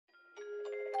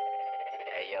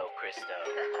Yo, Cristo.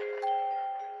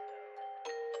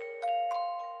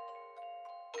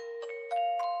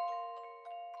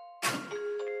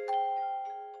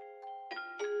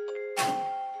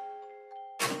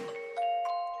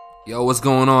 Yo, what's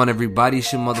going on, everybody?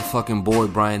 It's your motherfucking boy,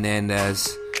 Brian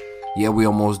Nandez. Yeah, we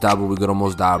almost died, but we could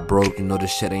almost die broke. You know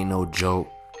this shit ain't no joke.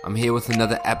 I'm here with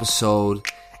another episode,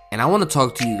 and I want to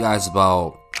talk to you guys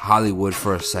about Hollywood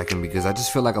for a second, because I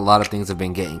just feel like a lot of things have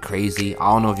been getting crazy.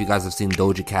 I don't know if you guys have seen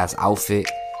Doja Cat's outfit,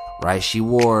 right? She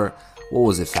wore, what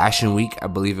was it, Fashion Week, I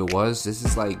believe it was. This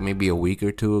is like maybe a week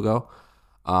or two ago.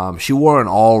 She wore an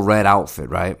all-red outfit,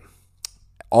 right?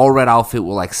 All red outfit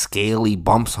with like scaly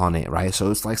bumps on it, right? So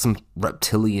it's like some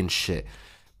reptilian shit,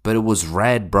 but it was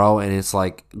red, bro. And it's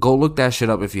like, go look that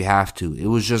shit up if you have to. It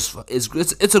was just,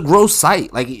 it's a gross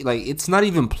sight. Like it's not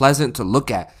even pleasant to look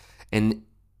at. And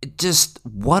it just,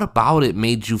 what about it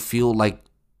made you feel like,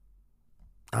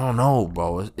 I don't know,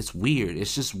 bro. It's weird.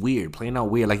 It's just weird, plain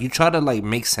out weird. Like you try to like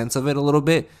make sense of it a little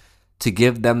bit to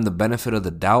give them the benefit of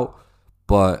the doubt,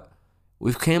 but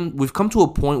we've come to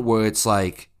a point where it's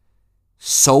like,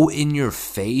 so in your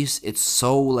face, it's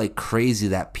so like crazy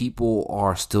that people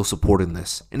are still supporting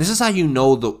this. And this is how you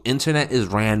know the internet is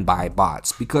ran by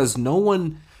bots, because no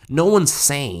one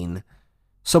sane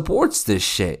supports this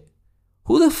shit.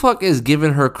 Who the fuck is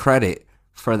giving her credit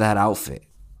for that outfit?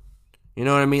 You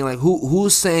know what I mean? Like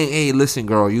who's saying, "Hey, listen,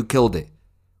 girl, you killed it"?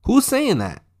 Who's saying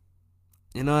that?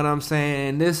 You know what I'm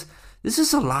saying? This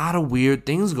is a lot of weird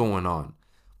things going on.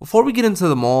 Before we get into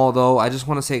them all, though, I just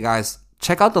want to say, guys,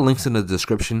 check out the links in the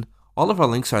description. All of our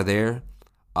links are there.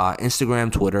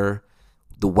 Instagram, Twitter,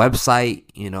 the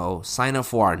website, sign up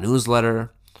for our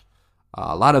newsletter.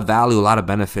 A lot of value, a lot of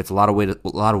benefits, a lot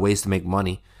of ways to make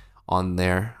money on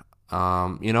there.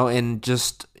 And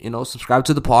just, subscribe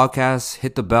to the podcast,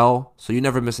 hit the bell so you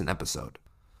never miss an episode.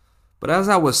 But as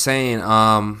I was saying,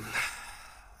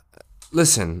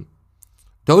 listen,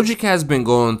 Doja Cat's been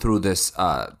going through this,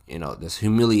 this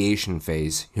humiliation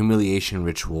phase, humiliation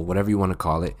ritual, whatever you want to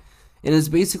call it. And it's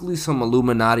basically some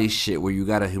Illuminati shit where you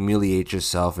got to humiliate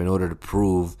yourself in order to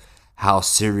prove how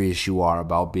serious you are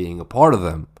about being a part of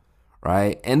them,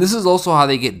 right? And this is also how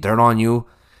they get dirt on you.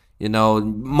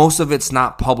 Most of it's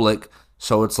not public,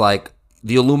 so it's like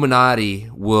the Illuminati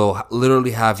will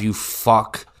literally have you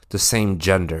fuck the same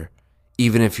gender,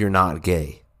 even if you're not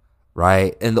gay,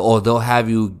 right? Or they'll have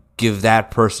you give that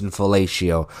person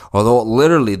fellatio, or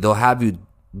they'll have you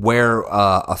wear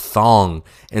a thong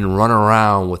and run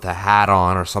around with a hat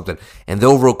on or something, and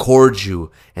they'll record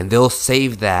you and they'll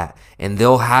save that and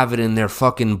they'll have it in their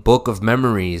fucking book of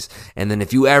memories. And then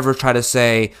if you ever try to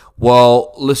say,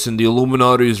 well, listen, the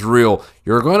Illuminati is real,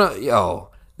 they're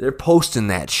posting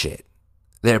that shit.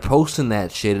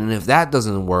 And if that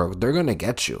doesn't work, they're gonna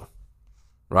get you,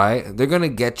 right? They're gonna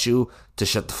get you to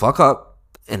shut the fuck up.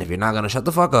 And if you're not going to shut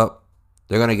the fuck up,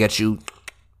 they're going to get you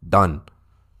done.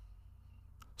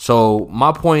 So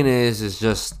my point is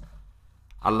just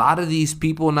a lot of these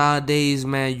people nowadays,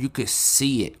 man, you could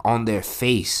see it on their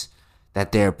face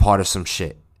that they're part of some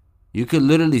shit. You could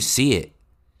literally see it.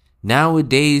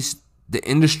 Nowadays, the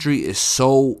industry is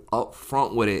so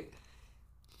upfront with it.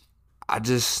 I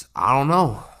don't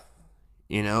know.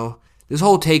 This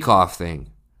whole Takeoff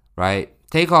thing, right?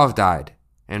 Takeoff died.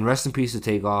 And rest in peace to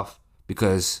Takeoff.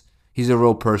 Because he's a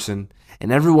real person,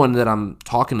 and everyone that I'm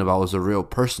talking about is a real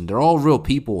person. They're all real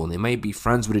people, and they might be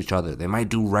friends with each other. They might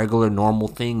do regular, normal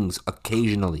things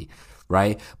occasionally,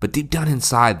 right? But deep down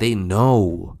inside, they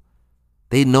know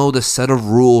the set of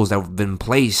rules that have been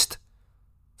placed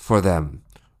for them.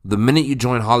 The minute you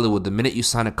join Hollywood, the minute you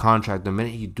sign a contract, the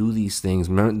minute you do these things,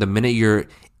 the minute you're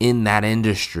in that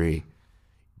industry,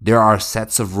 there are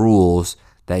sets of rules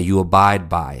that you abide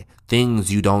by,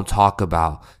 things you don't talk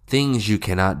about, things you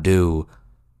cannot do,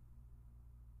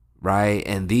 right?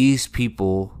 And these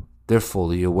people, they're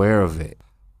fully aware of it.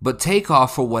 But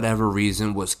Takeoff, for whatever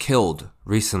reason, was killed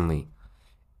recently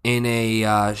in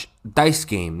a dice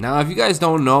game. Now, if you guys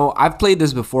don't know, I've played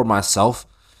this before myself.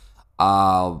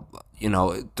 What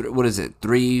is it?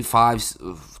 3, 5,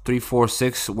 3, 4,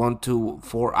 6, 1, 2,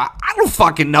 4. I don't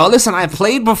fucking know. Listen, I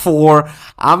played before.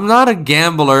 I'm not a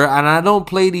gambler, and I don't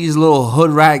play these little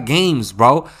hood rat games,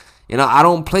 bro. I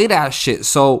don't play that shit,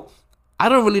 so I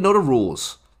don't really know the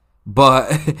rules.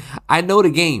 But I know the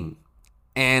game.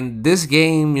 And this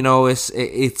game,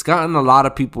 it's gotten a lot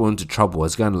of people into trouble.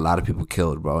 It's gotten a lot of people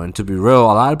killed, bro. And to be real,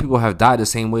 a lot of people have died the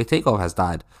same way Takeoff has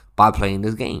died, by playing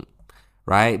this game,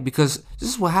 right? Because this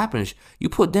is what happens. You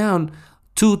put down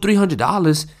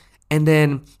 $200-$300, and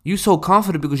then you so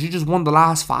confident because you just won the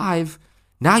last 5.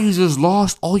 Now you just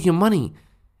lost all your money.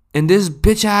 And this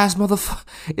bitch ass motherfucker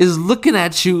is looking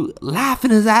at you,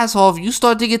 laughing his ass off. You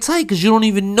start to get tight because you don't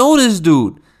even know this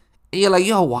dude. And you're like,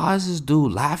 yo, why is this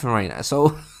dude laughing right now?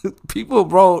 So people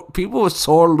are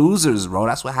sore losers, bro.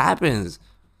 That's what happens.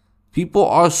 People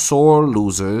are sore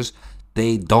losers.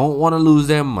 They don't want to lose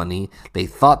their money. They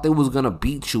thought they was going to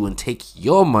beat you and take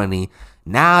your money.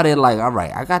 Now they're like, all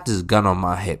right, I got this gun on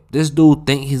my hip. This dude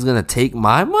think he's going to take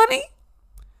my money?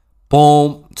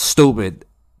 Boom. Stupid.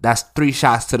 That's 3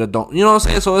 shots to the dome. You know what I'm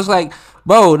saying? So it's like,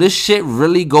 bro, this shit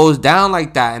really goes down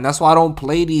like that. And that's why I don't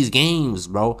play these games,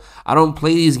 bro. I don't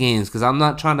play these games because I'm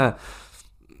not trying to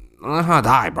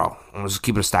die, bro. I'm just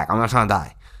keep it a stack. I'm not trying to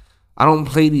die. I don't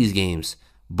play these games.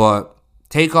 But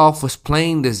Takeoff was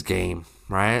playing this game,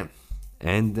 right?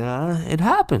 And it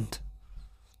happened.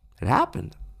 It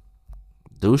happened.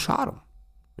 Dude shot him.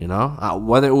 You know?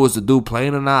 Whether it was the dude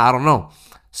playing or not, I don't know.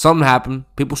 Something happened.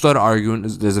 People started arguing.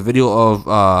 There's a video of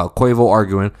Quavo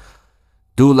arguing.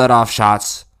 Dude let off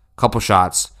shots. Couple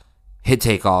shots. Hit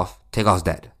Takeoff. Takeoff's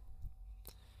dead.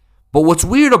 But what's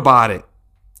weird about it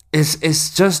is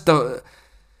it's just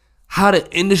how the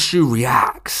industry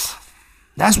reacts.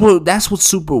 That's what's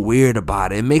super weird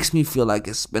about it. It makes me feel like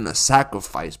it's been a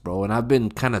sacrifice, bro. And I've been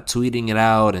kind of tweeting it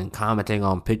out and commenting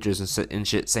on pictures and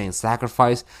shit saying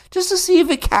sacrifice just to see if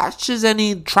it catches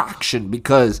any traction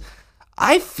because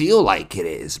I feel like it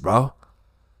is, bro.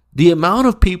 The amount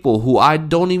of people who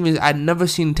I'd never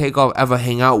seen Takeoff ever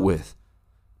hang out with,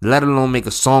 let alone make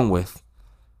a song with,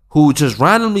 who just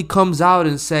randomly comes out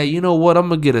and say, you know what, I'm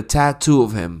gonna get a tattoo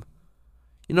of him.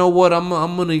 You know what, I'm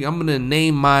gonna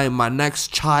name my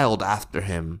next child after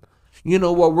him. You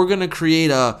know what, we're gonna create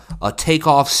a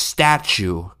Takeoff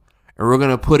statue and we're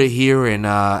gonna put it here in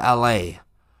LA.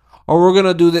 Or we're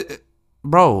gonna do that.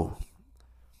 Bro,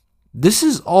 this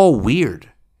is all weird.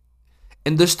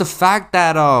 And there's the fact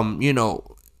that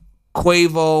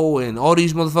Quavo and all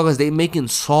these motherfuckers, they making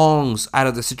songs out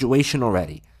of the situation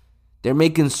already. They're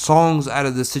making songs out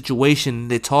of the situation.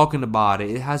 They're talking about it.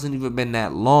 It hasn't even been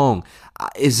that long.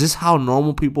 Is this how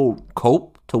normal people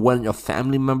cope to when a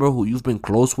family member who you've been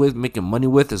close with, making money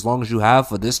with as long as you have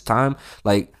for this time?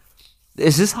 Like,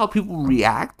 is this how people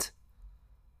react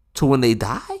to when they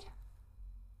die?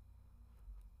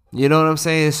 You know what I'm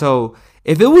saying? So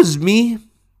if it was me,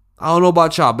 I don't know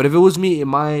about y'all, but if it was me and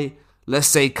my, let's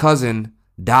say, cousin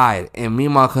died and me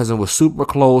and my cousin were super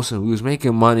close and we was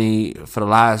making money for the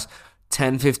last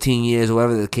 10, 15 years, or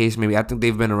whatever the case may be. I think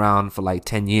they've been around for like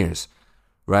 10 years,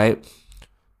 right?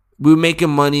 We were making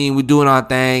money and we're doing our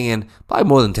thing, and probably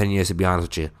more than 10 years, to be honest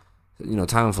with you. You know,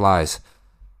 time flies.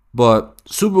 But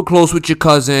super close with your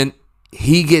cousin.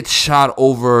 He gets shot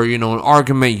over, an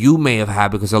argument you may have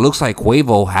had, because it looks like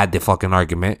Quavo had the fucking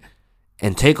argument.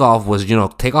 And Takeoff was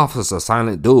a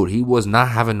silent dude. He was not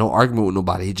having no argument with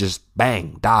nobody. He just,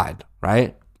 bang, died,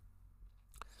 right?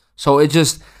 So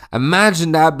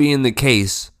imagine that being the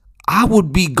case. I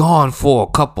would be gone for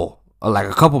a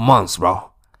couple months, bro.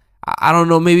 I don't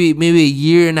know, maybe a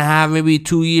year and a half, maybe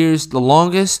 2 years, the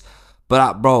longest.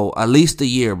 But bro, at least a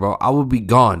year, bro. I would be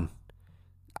gone.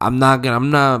 I'm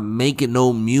not making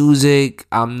no music.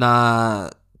 You're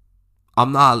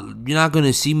not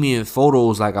gonna see me in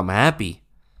photos like I'm happy.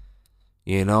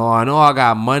 I know I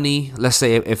got money. Let's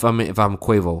say if I'm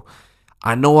Quavo,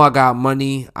 I know I got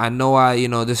money. I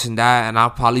know this and that, and I'll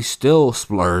probably still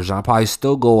splurge. I'll probably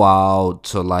still go out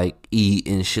to like eat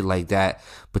and shit like that.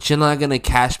 But you're not gonna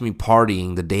catch me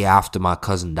partying the day after my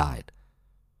cousin died.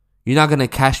 You're not gonna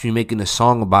catch me making a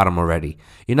song about him already.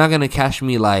 You're not gonna catch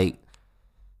me like.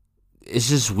 It's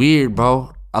just weird,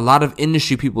 bro. A lot of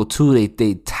industry people too,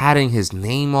 they tatting his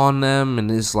name on them, and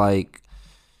it's like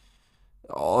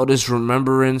all this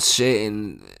remembrance shit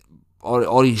and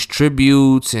all these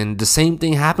tributes, and the same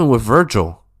thing happened with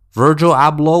Virgil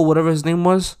Abloh, whatever his name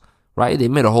was, right? They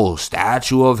made a whole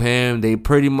statue of him. They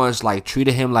pretty much like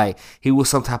treated him like he was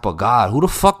some type of god. Who the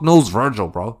fuck knows Virgil,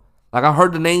 bro? Like, I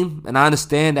heard the name and I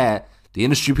understand that the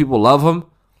industry people love him,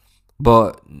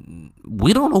 but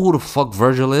we don't know who the fuck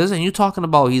Virgil is. And you're talking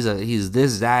about he's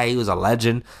this, that, he was a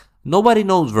legend. Nobody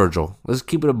knows Virgil. Let's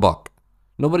keep it a buck.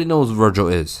 Nobody knows who Virgil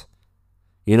is.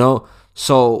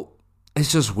 So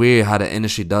it's just weird how the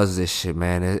industry does this shit,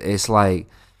 man. It's like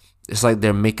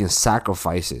they're making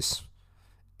sacrifices.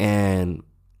 And,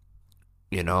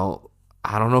 I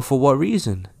don't know for what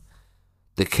reason.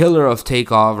 The killer of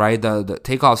Takeoff, right? The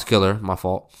Takeoff's killer, my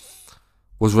fault,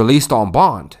 was released on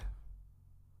bond.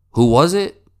 Who was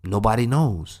it? Nobody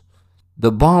knows.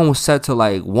 The bond was set to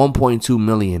like 1.2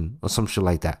 million or some shit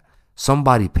like that.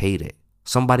 Somebody paid it.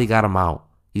 Somebody got him out.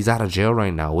 He's out of jail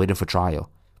right now, waiting for trial.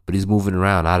 But he's moving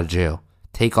around out of jail.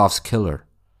 Takeoff's killer.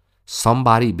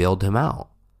 Somebody bailed him out.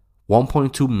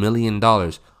 $1.2 million.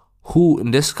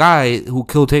 And this guy who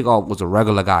killed Takeoff was a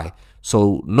regular guy.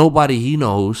 So nobody he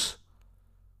knows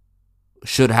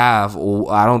should have,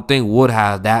 or I don't think would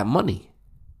have that money.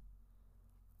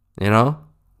 You know?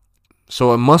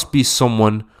 So it must be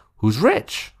someone who's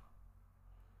rich.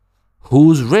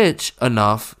 Who's rich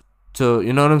enough to,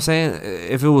 you know what I'm saying?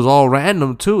 If it was all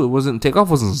random too, Takeoff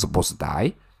wasn't supposed to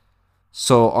die.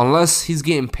 So unless he's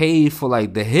getting paid for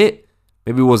like the hit,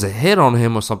 maybe it was a hit on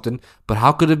him or something, but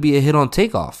how could it be a hit on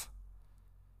Takeoff?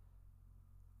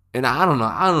 And I don't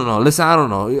know. Listen, I don't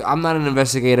know. I'm not an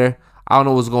investigator. I don't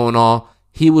know what's going on.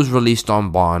 He was released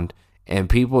on bond, and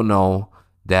people know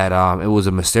that it was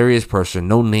a mysterious person.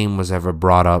 No name was ever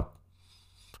brought up.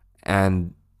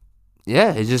 And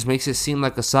yeah, it just makes it seem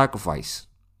like a sacrifice.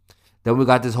 Then we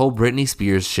got this whole Britney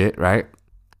Spears shit, right?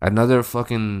 Another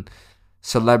fucking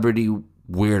celebrity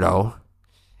weirdo.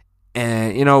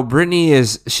 And, you know,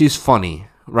 Britney she's funny,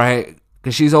 right?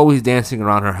 Because she's always dancing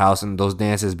around her house, and those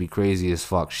dances be crazy as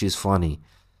fuck. She's funny.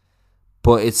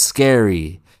 But it's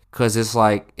scary, because it's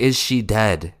like, is she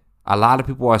dead? A lot of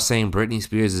people are saying Britney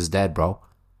Spears is dead, bro.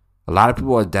 A lot of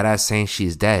people are deadass saying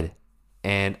she's dead.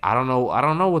 And I don't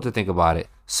know what to think about it.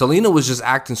 Selena was just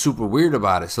acting super weird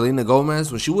about it. Selena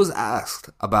Gomez, when she was asked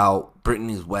about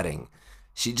Britney's wedding,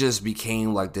 she just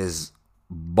became like this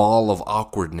ball of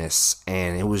awkwardness.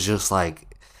 And it was just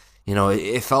like, you know,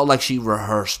 it felt like she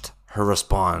rehearsed her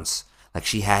response. Like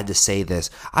she had to say this.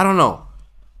 I don't know.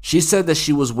 She said that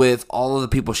she was with all of the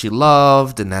people she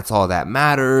loved, and that's all that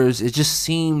matters. It just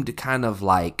seemed kind of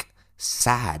like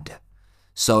sad.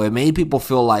 So it made people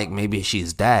feel like maybe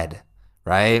she's dead,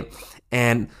 right?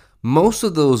 And most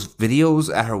of those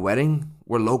videos at her wedding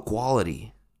were low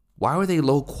quality. Why were they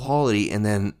low quality? And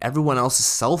then everyone else's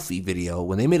selfie video,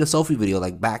 when they made a selfie video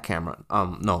like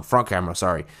front camera,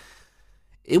 sorry.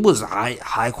 It was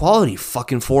high quality,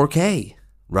 fucking 4K,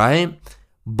 right?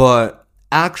 But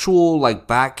actual like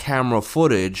back camera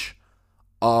footage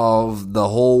of the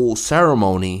whole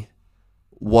ceremony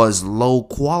was low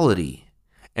quality.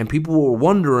 And people were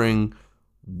wondering,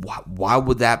 why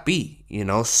would that be? You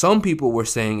know, some people were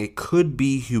saying it could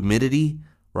be humidity,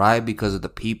 right? Because of the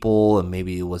people, and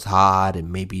maybe it was hot,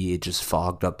 and maybe it just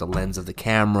fogged up the lens of the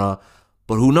camera.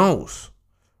 But who knows,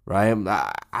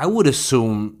 right? I would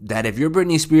assume that if you're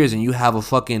Britney Spears and you have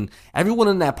everyone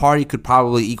in that party could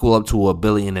probably equal up to $1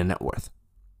 billion in net worth,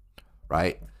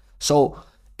 right? So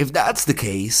if that's the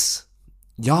case,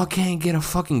 y'all can't get a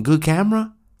fucking good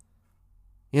camera,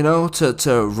 you know,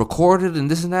 to record it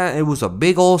and this and that. It was a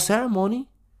big old ceremony.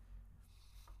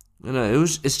 You know,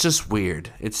 it's just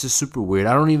weird. It's just super weird.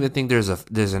 I don't even think there's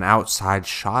an outside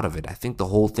shot of it. I think the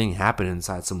whole thing happened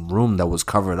inside some room that was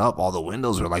covered up. All the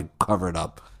windows were like covered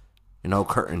up, you know,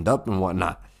 curtained up and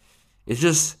whatnot.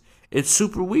 It's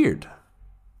super weird.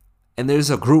 And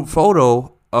there's a group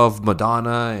photo of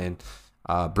Madonna and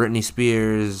Britney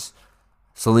Spears,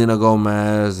 Selena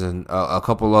Gomez, and a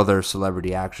couple other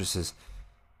celebrity actresses.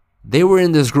 They were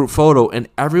in this group photo, and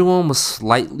everyone was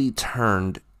slightly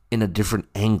turned in a different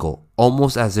angle,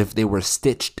 almost as if they were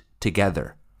stitched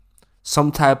together.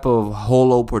 Some type of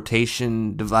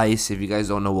holoportation device. If you guys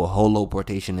don't know what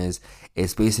holoportation is,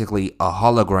 it's basically a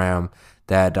hologram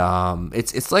that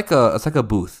it's like a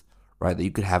booth, right, that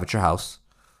you could have at your house.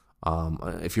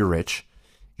 If you're rich,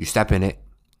 you step in it,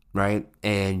 right,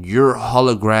 and your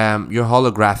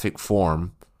holographic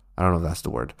form, I don't know if that's the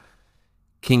word,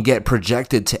 can get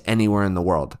projected to anywhere in the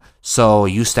world. So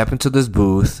you step into this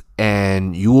booth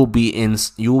and you will be in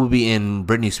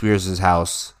Britney Spears'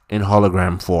 house in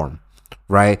hologram form,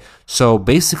 right? So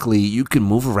basically you can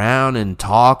move around and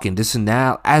talk and this and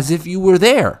that as if you were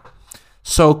there.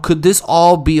 So could this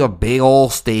all be a big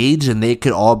old stage and they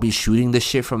could all be shooting this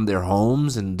shit from their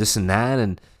homes and this and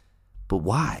that? But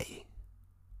why?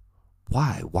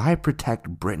 Why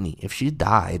protect Britney? If she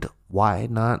died, why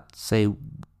not say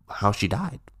how she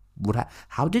died?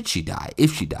 How did she die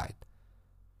if she died?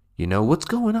 You know, what's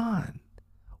going on?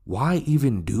 Why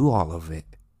even do all of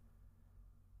it?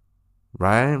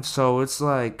 Right? So it's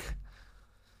like,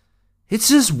 it's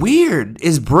just weird.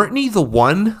 Is Britney the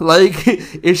one? Like,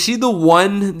 is she the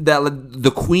one that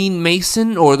the Queen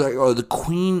Mason or the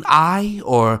Queen Eye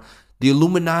or the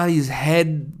Illuminati's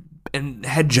head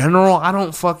general? I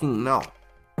don't fucking know.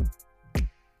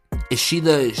 Is she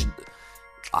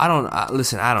I don't know.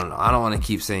 I don't want to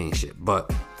keep saying shit,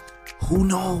 but who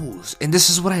knows? And this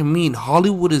is what I mean.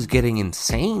 Hollywood is getting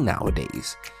insane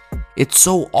nowadays. It's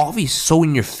so obvious, so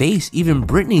in your face. Even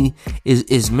Britney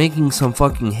is making some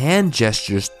fucking hand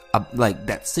gestures like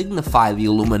that signify the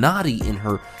Illuminati in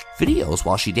her videos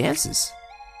while she dances.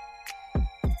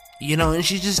 You know, and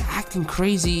she's just acting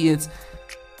crazy.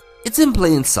 It's in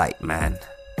plain sight, man.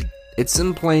 It's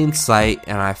in plain sight,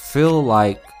 and I feel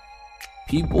like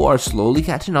people are slowly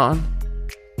catching on,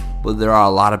 but there are a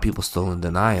lot of people still in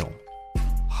denial.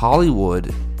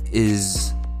 Hollywood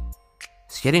is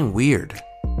getting weird.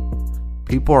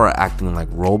 People are acting like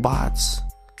robots.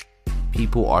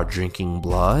 People are drinking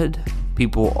blood.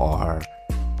 People are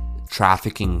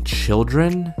trafficking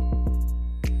children.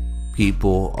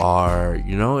 People are,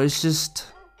 it's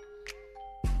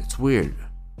weird,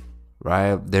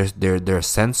 right? They're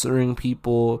censoring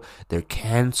people. They're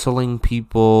canceling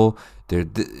people.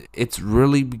 It's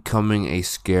really becoming a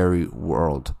scary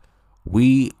world.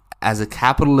 We, as a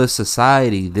capitalist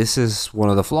society, this is one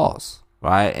of the flaws.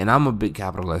 Right, and I'm a big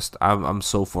capitalist. I'm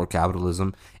so for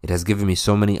capitalism. It has given me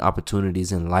so many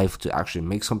opportunities in life to actually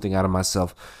make something out of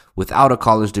myself without a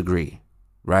college degree.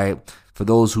 Right, for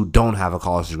those who don't have a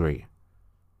college degree,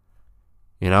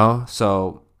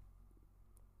 so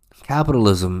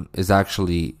capitalism is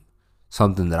actually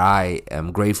something that I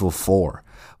am grateful for,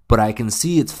 but I can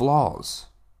see its flaws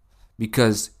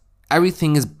because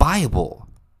everything is buyable.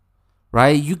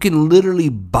 Right, you can literally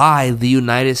buy the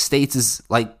United States'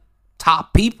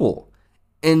 top people,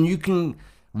 and you can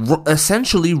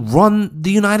essentially run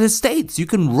the United States. You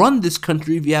can run this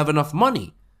country if you have enough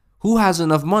money. Who has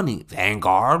enough money?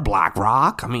 Vanguard,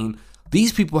 BlackRock. I mean,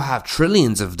 these people have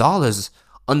trillions of dollars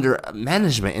under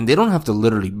management, and they don't have to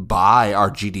literally buy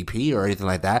our GDP or anything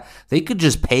like that. They could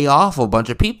just pay off a bunch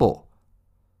of people.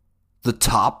 The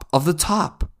top of the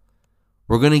top.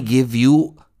 We're going to give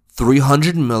you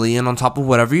 $300 million on top of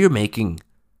whatever you're making.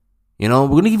 We're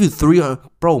going to give you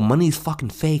bro, money's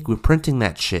fucking fake. We're printing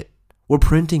that shit. We're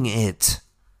printing it.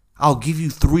 I'll give you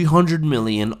 $300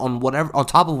 million on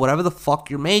top of whatever the fuck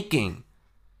you're making.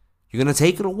 You're going to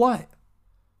take it or what?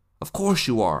 Of course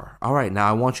you are. All right, now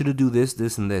I want you to do this,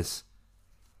 this, and this.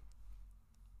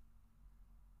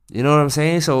 You know what I'm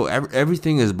saying? So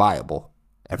everything is buyable.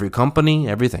 Every company,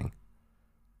 everything.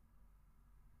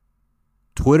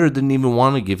 Twitter didn't even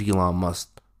want to give Elon Musk.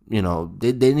 They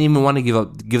didn't even want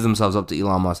to give themselves up to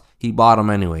Elon Musk. He bought them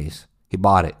anyways. He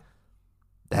bought it.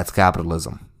 That's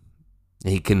capitalism.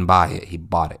 He couldn't buy it. He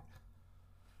bought it.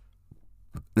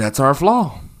 That's our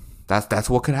flaw. That's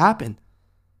what could happen.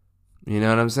 You know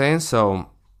what I'm saying? So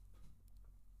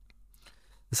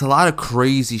there's a lot of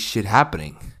crazy shit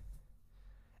happening,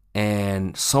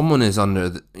 and someone is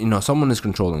someone is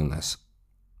controlling this.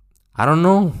 I don't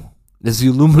know. Is the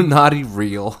Illuminati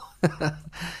real?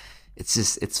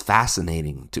 It's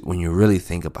fascinating when you really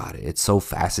think about it. It's so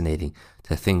fascinating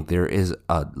to think there is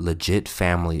a legit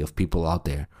family of people out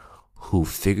there who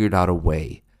figured out a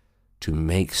way to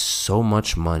make so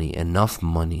much money, enough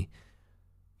money,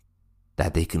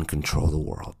 that they can control the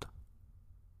world.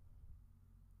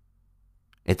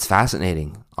 It's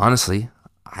fascinating. Honestly,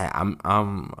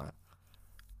 I'm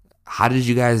how did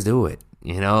you guys do it?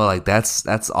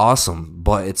 That's awesome,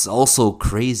 but it's also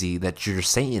crazy that you're a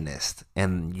Satanist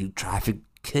and you traffic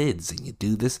kids and you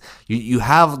do this. You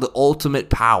have the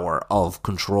ultimate power of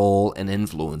control and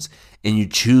influence, and you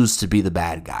choose to be the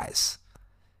bad guys.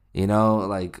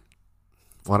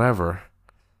 Whatever.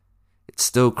 It's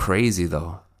still crazy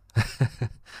though.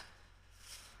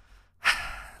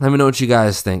 Let me know what you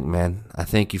guys think, man. I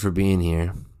thank you for being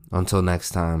here. Until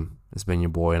next time, it's been your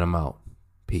boy, and I'm out.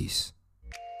 Peace.